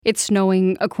It's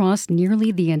snowing across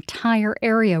nearly the entire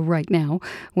area right now.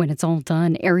 When it's all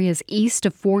done, areas east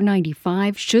of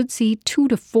 495 should see 2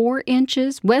 to 4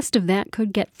 inches. West of that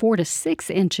could get 4 to 6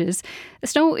 inches. The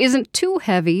snow isn't too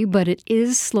heavy, but it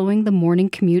is slowing the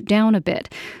morning commute down a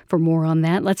bit. For more on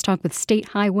that, let's talk with State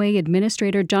Highway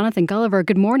Administrator Jonathan Gulliver.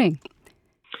 Good morning.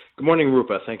 Good morning,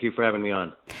 Rupa. Thank you for having me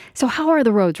on. So how are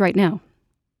the roads right now?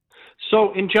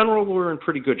 So in general, we're in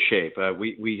pretty good shape.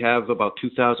 We have about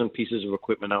 2,000 pieces of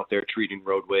equipment out there treating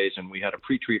roadways, and we had a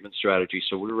pre-treatment strategy.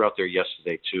 So we were out there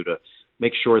yesterday, too, to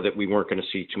make sure that we weren't going to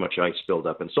see too much ice build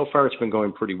up. And so far, it's been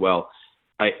going pretty well.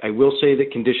 I will say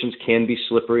that conditions can be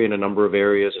slippery in a number of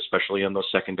areas, especially on those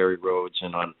secondary roads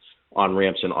and on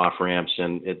ramps and off ramps.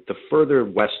 And the further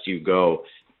west you go,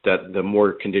 that the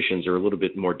more conditions are a little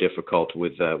bit more difficult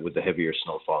with the heavier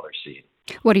snowfall they're seeing.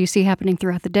 What do you see happening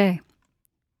throughout the day?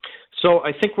 So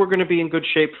I think we're going to be in good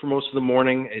shape for most of the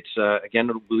morning. It's, again,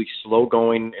 it'll be slow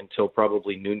going until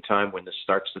probably noontime when this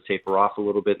starts to taper off a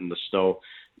little bit and the snow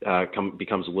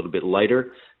becomes a little bit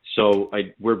lighter. So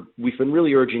we've been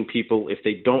really urging people, if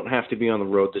they don't have to be on the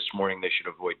road this morning, they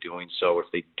should avoid doing so. If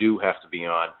they do have to be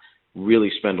on,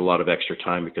 really spend a lot of extra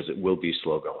time because it will be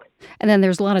slow going. And then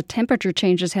there's a lot of temperature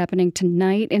changes happening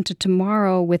tonight into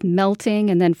tomorrow with melting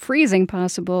and then freezing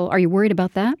possible. Are you worried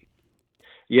about that?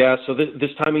 Yeah, so this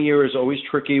time of year is always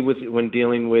tricky when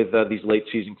dealing with these late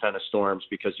season kind of storms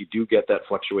because you do get that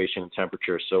fluctuation in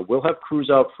temperature. So we'll have crews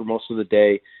out for most of the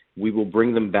day. We will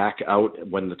bring them back out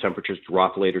when the temperatures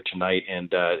drop later tonight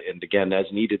and again, as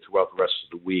needed throughout the rest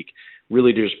of the week,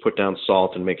 really to just put down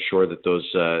salt and make sure that those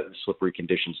slippery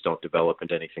conditions don't develop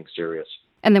into anything serious.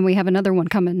 And then we have another one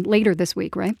coming later this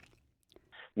week, right?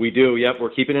 We do, yep. We're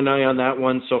keeping an eye on that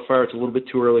one. So far, it's a little bit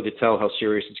too early to tell how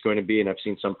serious it's going to be, and I've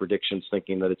seen some predictions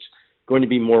thinking that it's going to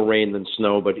be more rain than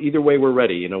snow. But either way, we're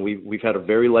ready. You know, we've had a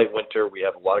very light winter. We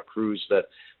have a lot of crews that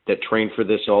train for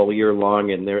this all year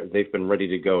long, and they've been ready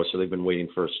to go. So they've been waiting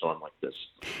for a storm like this.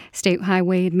 State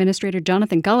Highway Administrator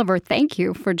Jonathan Gulliver, thank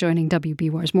you for joining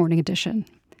WBUR's Morning Edition.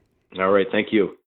 All right, thank you.